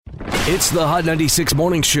It's the Hot 96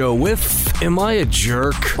 Morning Show with Am I a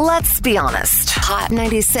Jerk? Let's be honest. Hot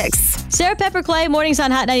 96. Sarah Pepper Clay, mornings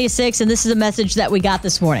on Hot 96, and this is a message that we got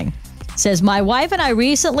this morning. It says, my wife and I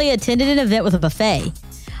recently attended an event with a buffet.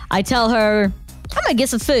 I tell her, I'm going to get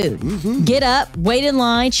some food. Get up, wait in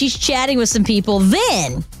line. She's chatting with some people.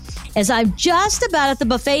 Then, as I'm just about at the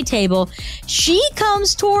buffet table, she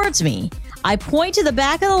comes towards me. I point to the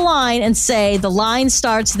back of the line and say, the line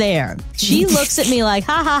starts there. She looks at me like,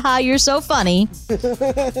 ha, ha, ha, you're so funny.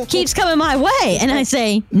 Keeps coming my way. And I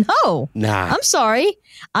say, no, I'm sorry.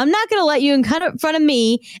 I'm not going to let you in front of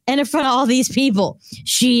me and in front of all these people.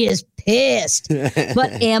 She is pissed.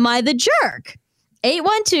 But am I the jerk?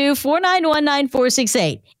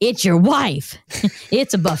 812-491-9468. It's your wife.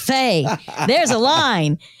 It's a buffet. There's a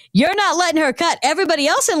line. You're not letting her cut. Everybody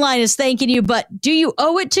else in line is thanking you, but do you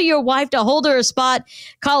owe it to your wife to hold her a spot?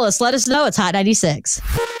 Call us. Let us know. It's Hot 96.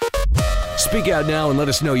 Speak out now and let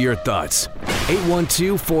us know your thoughts.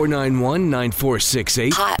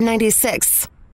 812-491-9468. Hot 96.